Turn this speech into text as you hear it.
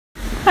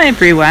Hi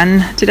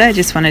everyone, today I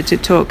just wanted to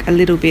talk a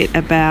little bit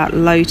about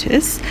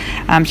Lotus.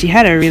 She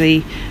had a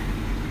really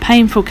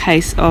painful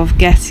case of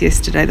gas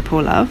yesterday, the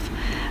poor love.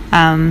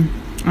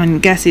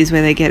 And gas is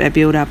where they get a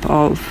build-up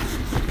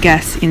of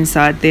gas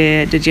inside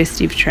their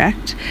digestive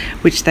tract,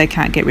 which they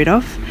can't get rid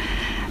of.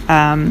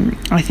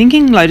 I think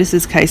in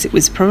Lotus's case it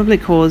was probably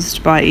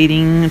caused by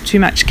eating too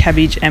much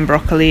cabbage and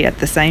broccoli at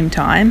the same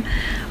time.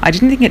 I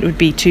didn't think it would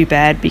be too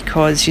bad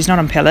because she's not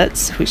on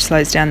pellets, which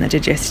slows down the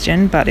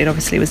digestion, but it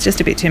obviously was just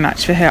a bit too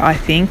much for her, I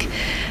think,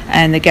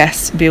 and the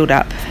gas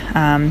build-up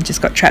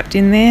just got trapped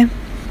in there.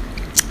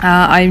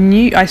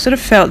 I sort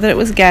of felt that it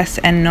was gas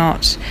and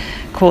not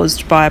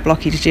caused by a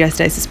blockage,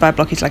 geostasis by a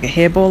blockage like a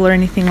hairball or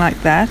anything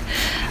like that,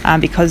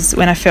 because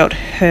when I felt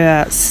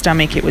her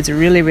stomach it was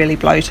really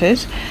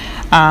bloated.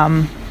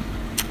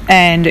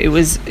 And it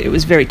was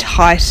very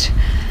tight,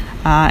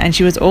 and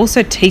she was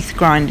also teeth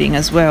grinding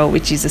as well,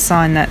 which is a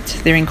sign that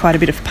they're in quite a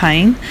bit of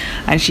pain.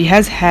 And she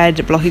has had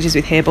blockages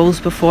with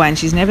hairballs before, and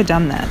she's never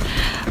done that.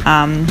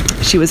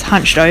 She was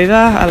hunched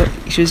over.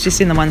 She was just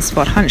in the one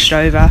spot, hunched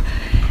over,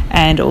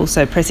 and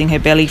also pressing her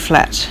belly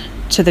flat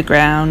to the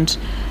ground.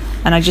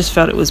 And I just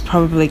felt it was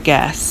probably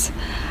gas.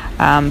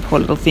 Poor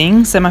little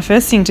thing. So my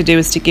first thing to do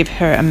is to give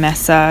her a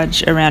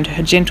massage around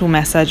her, gentle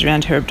massage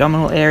around her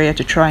abdominal area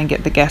to try and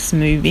get the gas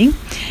moving.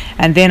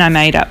 And then I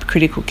made up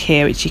critical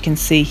care, which you can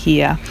see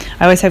here.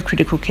 I always have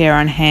critical care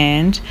on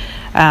hand.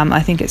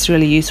 I think it's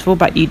really useful,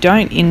 but you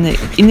don't, in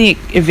the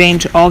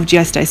event of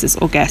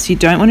geostasis or gas, you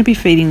don't want to be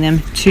feeding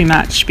them too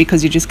much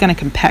because you're just going to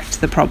compact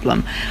the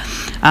problem.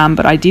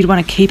 But I did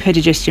want to keep her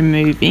digestion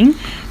moving,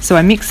 so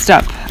I mixed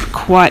up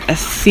quite a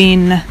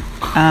thin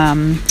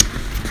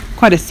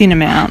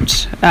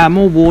amount,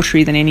 more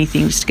watery than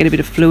anything, just to get a bit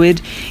of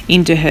fluid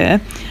into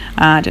her.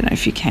 I don't know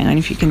if you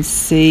can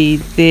see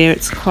there,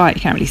 it's quite,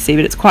 you can't really see,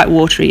 but it's quite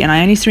watery, and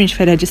I only syringe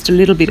fed her just a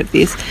little bit of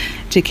this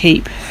to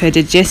keep her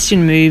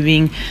digestion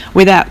moving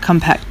without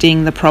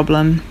compacting the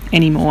problem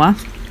anymore.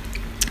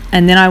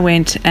 And then I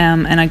went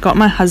and I got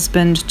my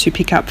husband to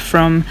pick up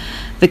from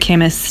the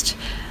chemist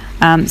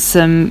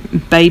some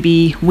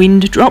baby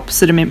wind drops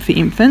that are meant for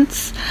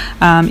infants,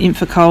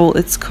 Infocol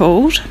it's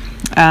called.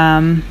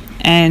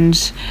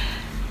 And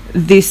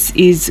this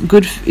is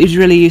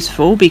really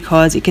useful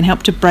because it can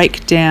help to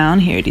break down,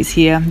 here it is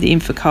here, the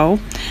Infocol.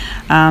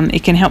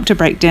 It can help to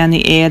break down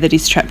the air that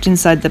is trapped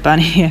inside the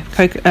bunny.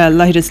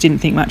 Lotus didn't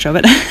think much of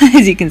it.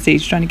 As you can see,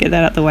 she's trying to get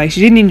that out the way.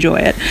 She didn't enjoy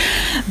it.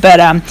 But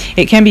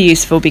it can be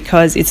useful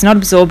because it's not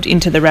absorbed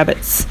into the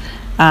rabbit's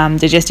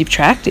digestive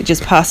tract. It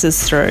just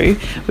passes through,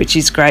 which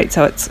is great,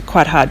 so it's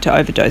quite hard to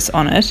overdose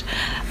on it.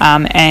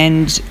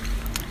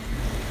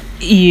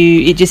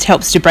 It just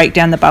helps to break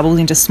down the bubbles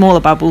into smaller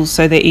bubbles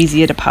so they're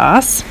easier to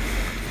pass.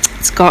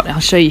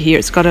 I'll show you here,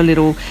 it's got a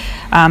little,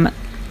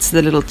 it's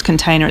the little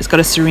container, it's got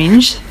a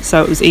syringe,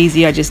 so it was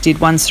easy. I just did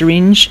one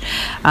syringe,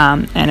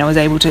 and I was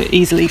able to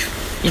easily,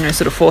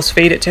 sort of force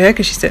feed it to her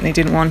because she certainly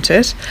didn't want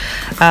it.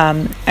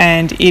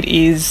 And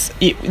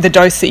the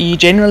dose that you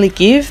generally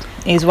give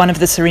is one of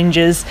the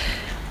syringes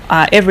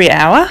every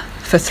hour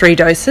for 3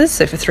 doses,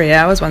 so for 3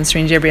 hours, one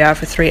syringe every hour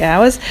for 3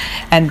 hours,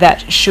 and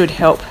that should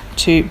help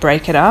to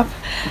break it up.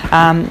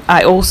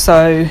 I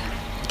also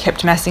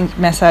kept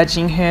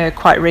massaging her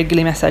quite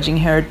regularly, massaging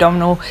her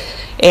abdominal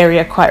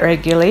area quite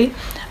regularly,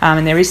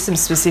 and there is some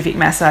specific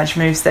massage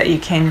moves that you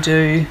can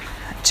do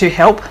to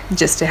help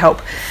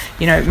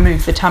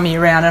move the tummy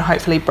around and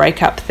hopefully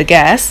break up the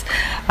gas,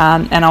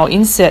 and I'll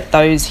insert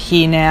those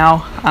here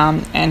now,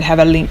 and have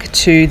a link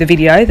to the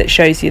video that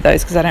shows you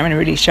those, because I don't want to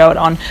really show it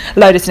on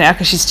Lotus now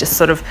because she's just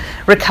sort of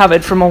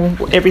recovered from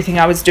everything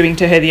I was doing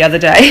to her the other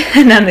day,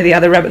 and none of the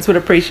other rabbits would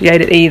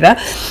appreciate it either.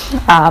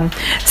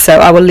 So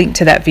I will link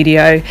to that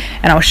video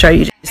and I'll show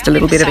you just a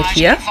little bit of it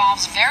here.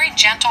 Involves very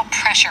gentle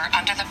pressure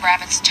under the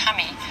rabbit's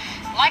tummy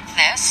like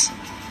this.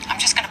 I'm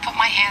just going to put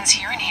my hands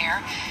here and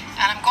here,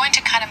 and I'm going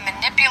to kind of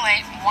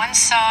manipulate one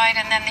side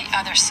and then the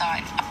other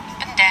side, up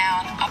and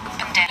down, up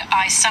and down.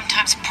 I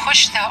sometimes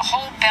push the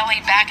whole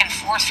belly back and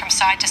forth from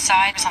side to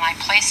side, and I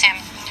place him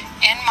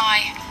in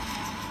my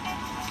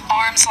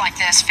arms like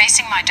this,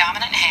 facing my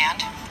dominant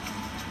hand,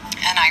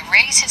 and I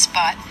raise his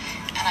butt,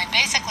 and I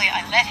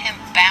let him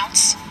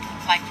bounce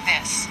like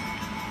this.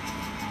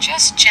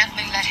 Just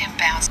gently let him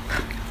bounce.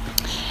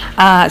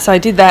 So I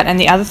did that, and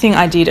the other thing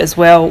I did as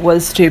well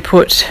was to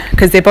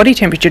because their body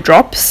temperature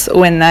drops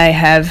when they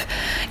have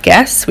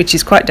gas, which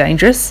is quite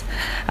dangerous.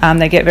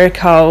 They get very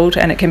cold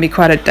and it can be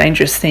quite a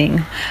dangerous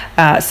thing.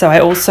 So I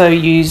also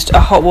used a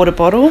hot water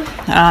bottle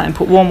and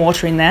put warm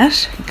water in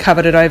that,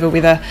 covered it over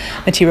with a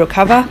material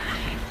cover,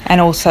 and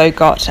also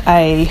got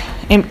a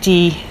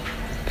empty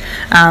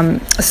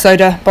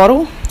soda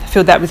bottle,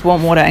 filled that with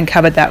warm water and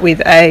covered that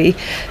with a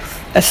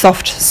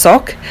soft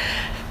sock.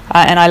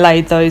 And I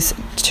laid those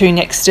 2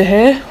 next to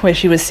her where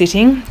she was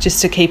sitting,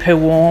 just to keep her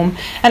warm.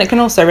 And it can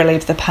also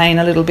relieve the pain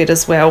a little bit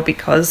as well,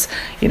 because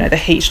the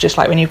heat, just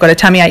like when you've got a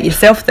tummy ache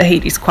yourself, the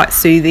heat is quite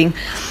soothing.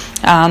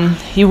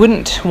 You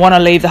wouldn't want to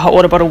leave the hot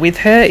water bottle with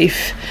her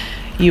if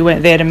you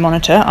weren't there to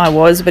monitor. I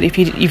was, but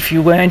if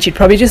you weren't, you'd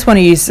probably just want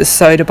to use the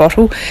soda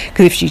bottle,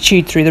 because if she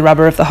chewed through the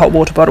rubber of the hot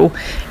water bottle,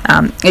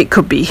 it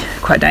could be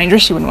quite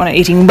dangerous. You wouldn't want to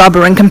eating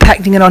rubber and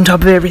compacting it on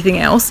top of everything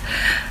else.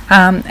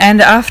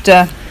 And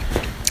after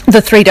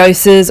the 3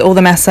 doses, all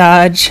the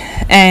massage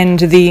and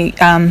the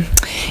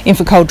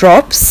Infocold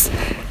drops,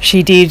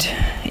 she did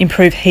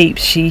improve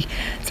heaps. She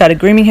started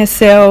grooming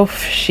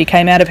herself, she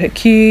came out of her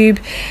cube,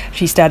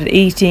 she started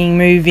eating,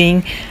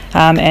 moving,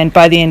 and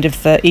by the end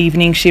of the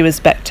evening she was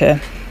back to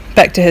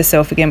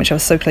herself again, which I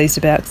was so pleased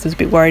about because I was a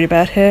bit worried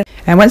about her.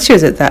 And once she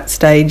was at that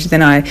stage,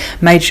 then I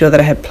made sure that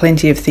I had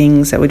plenty of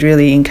things that would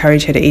really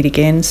encourage her to eat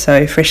again.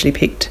 So freshly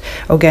picked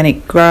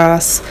organic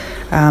grass,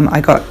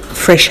 I got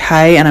fresh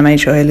hay, and I made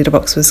sure her litter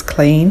box was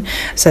clean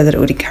so that it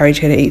would encourage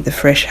her to eat the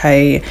fresh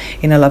hay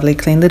in a lovely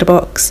clean litter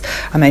box.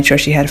 I made sure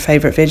she had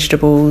favourite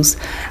vegetables,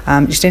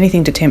 just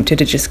anything to tempt her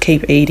to just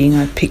keep eating.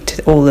 I picked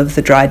all of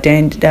the dried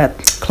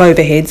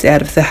clover heads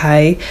out of the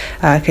hay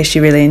because she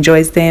really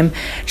enjoys them.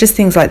 Just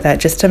things like that,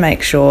 just to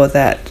make sure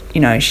that,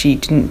 you know, she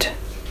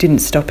didn't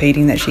stop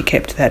eating, that she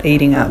kept that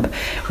eating up,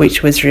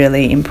 which was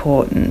really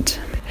important.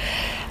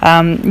 So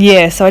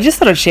I just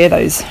thought I'd share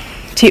those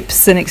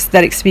tips and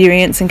that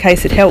experience in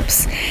case it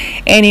helps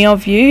any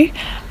of you.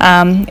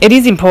 It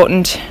is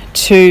important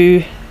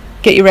to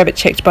get your rabbit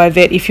checked by a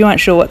vet if you aren't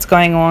sure what's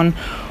going on,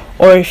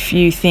 or if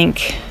you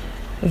think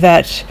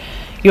that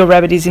your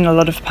rabbit is in a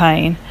lot of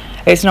pain.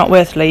 It's not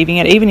worth leaving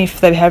it, even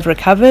if they have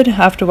recovered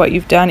after what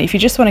you've done. If you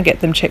just want to get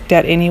them checked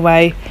out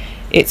anyway,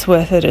 it's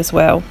worth it as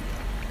well.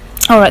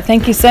 Alright,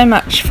 thank you so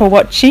much for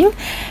watching,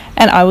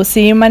 and I will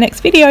see you in my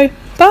next video.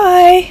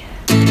 Bye!